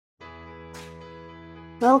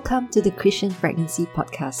Welcome to the Christian Pregnancy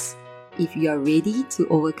Podcast. If you are ready to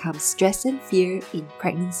overcome stress and fear in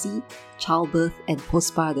pregnancy, childbirth, and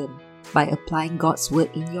postpartum by applying God's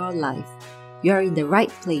Word in your life, you are in the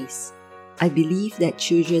right place. I believe that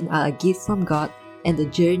children are a gift from God and the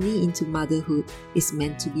journey into motherhood is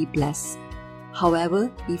meant to be blessed.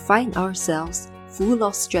 However, we find ourselves full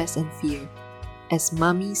of stress and fear. As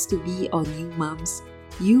mummies-to-be or new moms,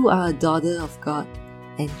 you are a daughter of God,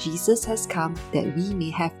 and Jesus has come that we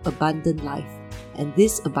may have abundant life. And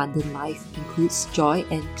this abundant life includes joy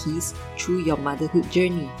and peace through your motherhood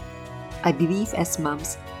journey. I believe as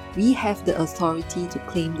moms, we have the authority to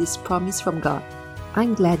claim this promise from God.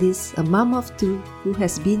 I'm Gladys, a mom of two who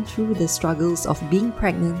has been through the struggles of being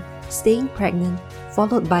pregnant, staying pregnant,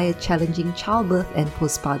 followed by a challenging childbirth and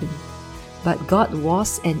postpartum. But God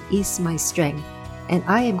was and is my strength, and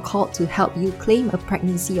I am called to help you claim a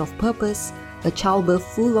pregnancy of purpose, a childbirth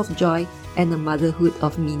full of joy, and a motherhood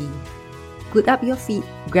of meaning. Put up your feet,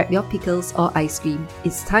 grab your pickles or ice cream.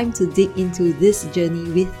 It's time to dig into this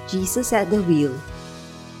journey with Jesus at the wheel.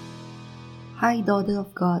 Hi, daughter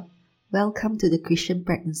of God. Welcome to the Christian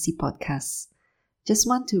Pregnancy Podcast. Just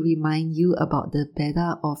want to remind you about the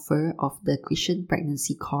beta offer of the Christian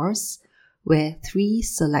Pregnancy course, where 3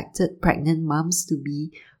 selected pregnant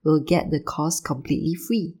moms-to-be will get the course completely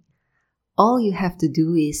free. All you have to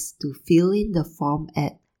do is to fill in the form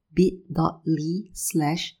at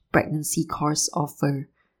bit.ly/pregnancy course offer.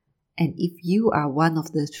 And if you are one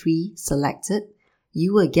of the 3 selected,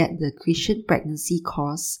 you will get the Christian Pregnancy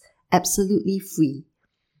course absolutely free.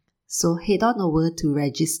 So head on over to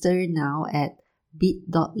register now at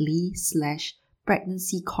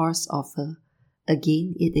bit.ly/pregnancy course offer.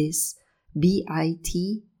 Again, it is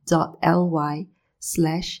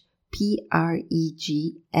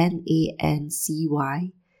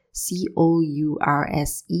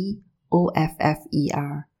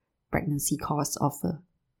pregnancy course offer.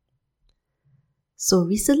 So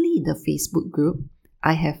recently in the Facebook group,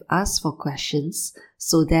 I have asked for questions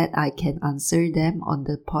so that I can answer them on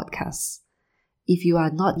the podcast. If you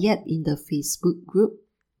are not yet in the Facebook group,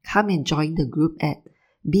 come and join the group at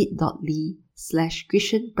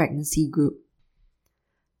bit.ly/Christian Pregnancy Group.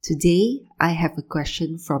 Today, I have a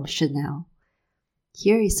question from Chanel.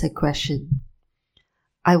 Here is her question.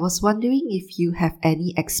 I was wondering if you have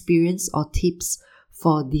any experience or tips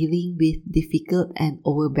for dealing with difficult and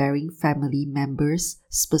overbearing family members,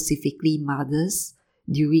 specifically mothers,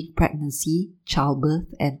 during pregnancy,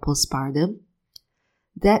 childbirth, and postpartum.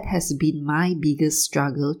 That has been my biggest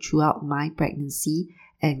struggle throughout my pregnancy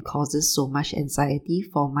and causes so much anxiety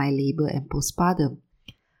for my labor and postpartum.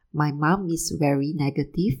 My mom is very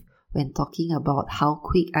negative when talking about how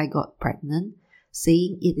quick I got pregnant,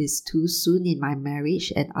 saying it is too soon in my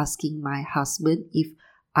marriage and asking my husband if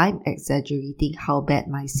I'm exaggerating how bad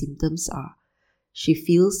my symptoms are. She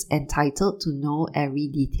feels entitled to know every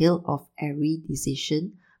detail of every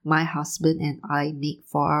decision my husband and I make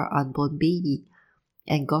for our unborn baby,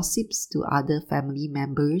 and gossips to other family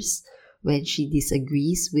members when she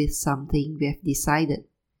disagrees with something we have decided.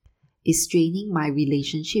 It's straining my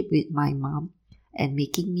relationship with my mom and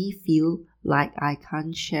making me feel like I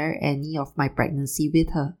can't share any of my pregnancy with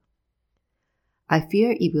her. I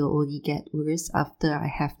fear it will only get worse after I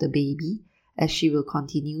have the baby, as she will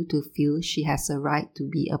continue to feel she has a right to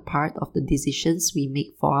be a part of the decisions we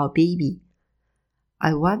make for our baby.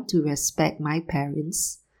 I want to respect my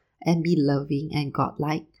parents and be loving and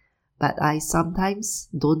godlike, but I sometimes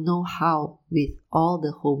don't know how with all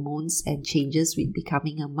the hormones and changes with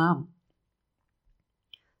becoming a mom.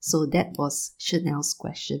 So that was Chanel's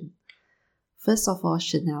question. First of all,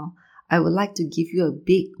 Chanel, I would like to give you a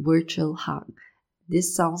big virtual hug.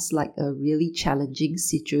 This sounds like a really challenging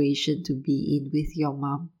situation to be in with your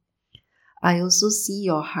mom. I also see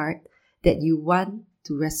your heart that you want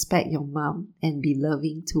to respect your mom and be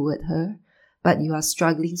loving toward her, but you are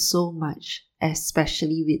struggling so much,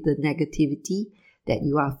 especially with the negativity that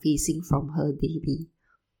you are facing from her daily.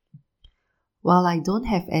 While I don't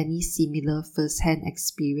have any similar first-hand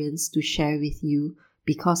experience to share with you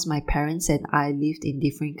because my parents and I lived in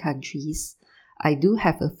different countries, I do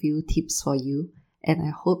have a few tips for you, and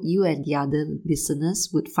I hope you and the other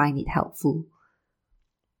listeners would find it helpful.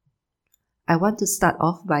 I want to start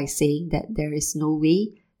off by saying that there is no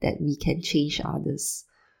way that we can change others.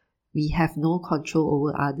 We have no control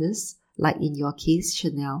over others. Like in your case,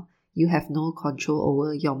 Chanel, you have no control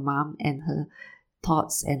over your mom and her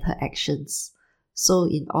thoughts and her actions. So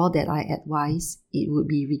in all that I advise, it would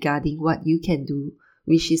be regarding what you can do,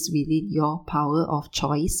 which is within your power of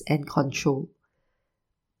choice and control.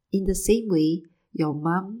 In the same way, your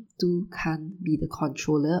mom too can't be the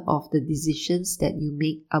controller of the decisions that you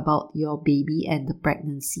make about your baby and the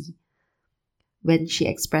pregnancy. When she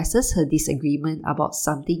expresses her disagreement about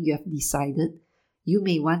something you have decided, you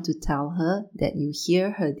may want to tell her that you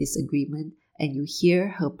hear her disagreement and you hear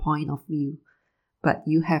her point of view, but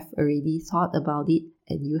you have already thought about it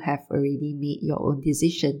and you have already made your own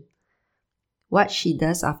decision. What she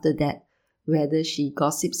does after that, whether she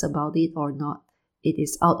gossips about it or not, it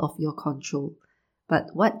is out of your control.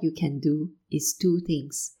 But what you can do is two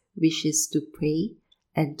things, which is to pray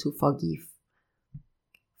and to forgive.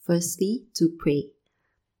 Firstly, to pray.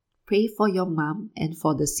 Pray for your mom and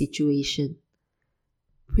for the situation.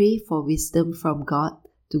 Pray for wisdom from God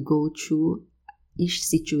to go through each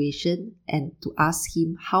situation and to ask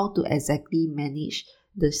Him how to exactly manage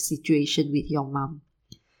the situation with your mom.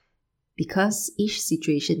 Because each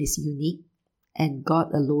situation is unique and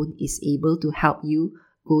God alone is able to help you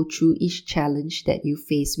go through each challenge that you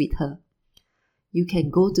face with her. You can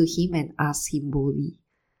go to Him and ask Him boldly.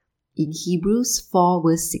 In Hebrews 4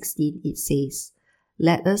 verse 16 it says,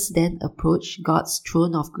 "Let us then approach God's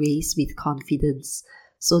throne of grace with confidence,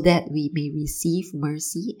 so that we may receive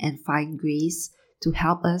mercy and find grace to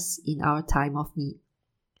help us in our time of need."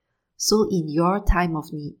 So in your time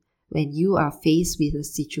of need, when you are faced with a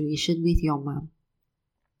situation with your mom,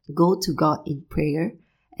 go to God in prayer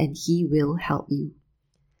and He will help you.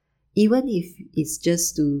 Even if it's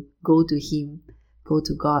just to go to Him, go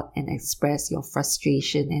to God and express your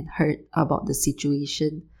frustration and hurt about the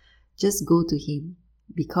situation, just go to Him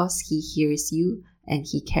because He hears you and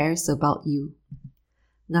He cares about you.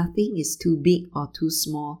 Nothing is too big or too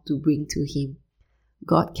small to bring to Him.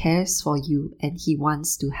 God cares for you and He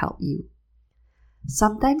wants to help you.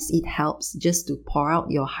 Sometimes it helps just to pour out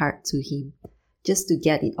your heart to Him, just to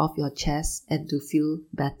get it off your chest and to feel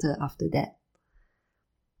better after that.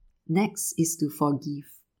 Next is to forgive.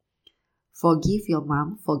 Forgive your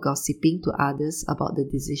mom for gossiping to others about the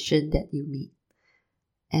decision that you made.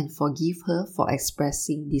 And forgive her for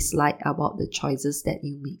expressing dislike about the choices that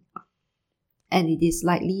you made. And it is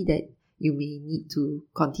likely that you may need to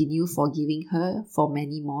continue forgiving her for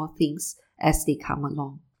many more things as they come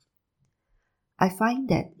along. I find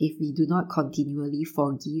that if we do not continually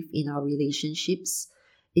forgive in our relationships,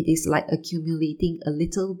 it is like accumulating a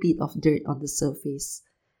little bit of dirt on the surface.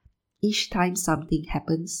 Each time something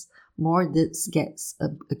happens, more dirt gets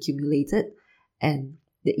accumulated and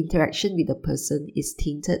the interaction with the person is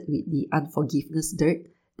tainted with the unforgiveness dirt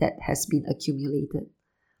that has been accumulated.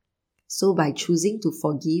 So by choosing to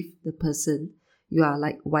forgive the person, you are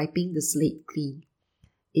like wiping the slate clean.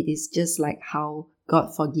 It is just like how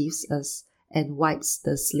God forgives us and wipes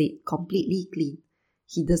the slate completely clean.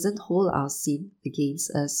 He doesn't hold our sin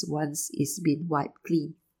against us once it's been wiped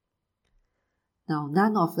clean. Now,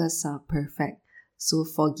 none of us are perfect, so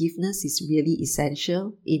forgiveness is really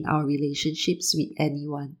essential in our relationships with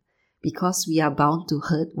anyone because we are bound to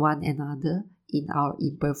hurt one another in our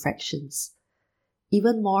imperfections.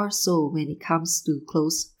 Even more so when it comes to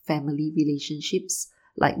close family relationships,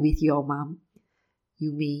 like with your mom.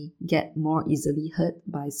 You may get more easily hurt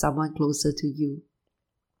by someone closer to you.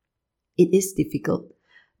 It is difficult,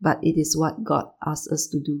 but it is what God asks us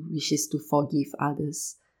to do, which is to forgive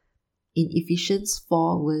others. In Ephesians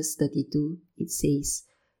 4 verse 32, it says,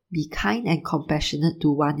 "Be kind and compassionate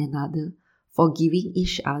to one another, forgiving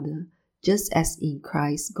each other, just as in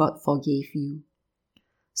Christ God forgave you."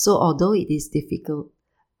 So although it is difficult,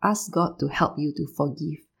 ask God to help you to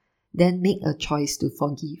forgive, then make a choice to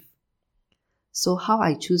forgive. So how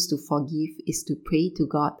I choose to forgive is to pray to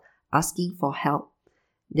God asking for help.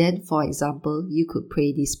 Then, for example, you could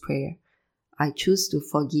pray this prayer: "I choose to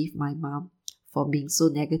forgive my mom for being so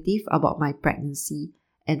negative about my pregnancy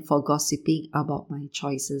and for gossiping about my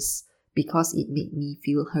choices because it made me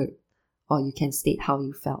feel hurt." Or you can state how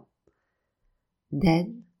you felt.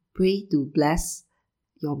 Then pray to bless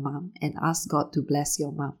your mom and ask God to bless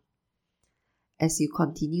your mom. As you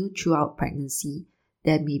continue throughout pregnancy,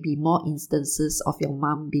 there may be more instances of your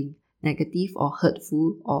mom being negative or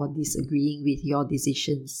hurtful or disagreeing with your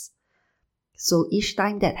decisions. So each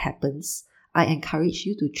time that happens, I encourage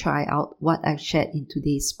you to try out what I've shared in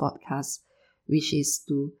today's podcast, which is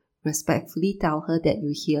to respectfully tell her that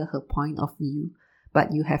you hear her point of view,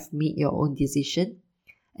 but you have made your own decision,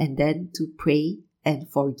 and then to pray and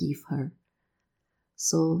forgive her.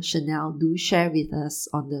 So Chanel, do share with us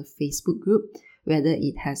on the Facebook group whether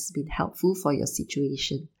it has been helpful for your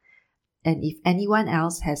situation. And if anyone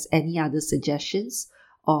else has any other suggestions,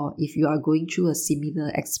 or if you are going through a similar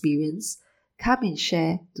experience, come and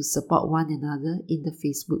share to support one another in the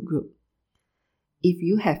Facebook group. If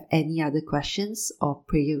you have any other questions or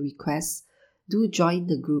prayer requests, do join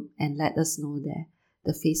the group and let us know there.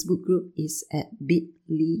 The Facebook group is at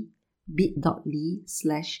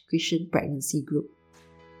bit.ly/Christian Pregnancy Group.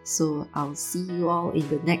 So I'll see you all in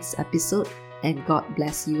the next episode, and God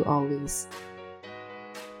bless you always.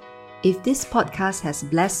 If this podcast has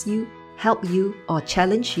blessed you, helped you, or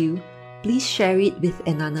challenged you, please share it with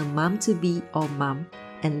another mom-to-be or mom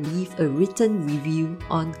and leave a written review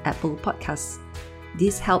on Apple Podcasts.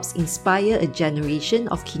 This helps inspire a generation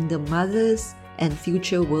of kingdom mothers and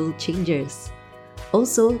future world changers.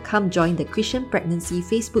 Also, come join the Christian Pregnancy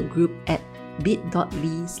Facebook group at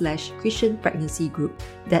bit.ly/Christian Pregnancy Group.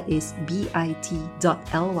 That is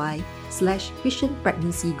bit.ly/Christian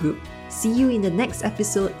Pregnancy Group. See you in the next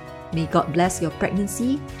episode. May God bless your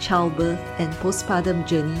pregnancy, childbirth, and postpartum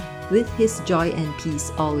journey with His joy and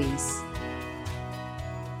peace always.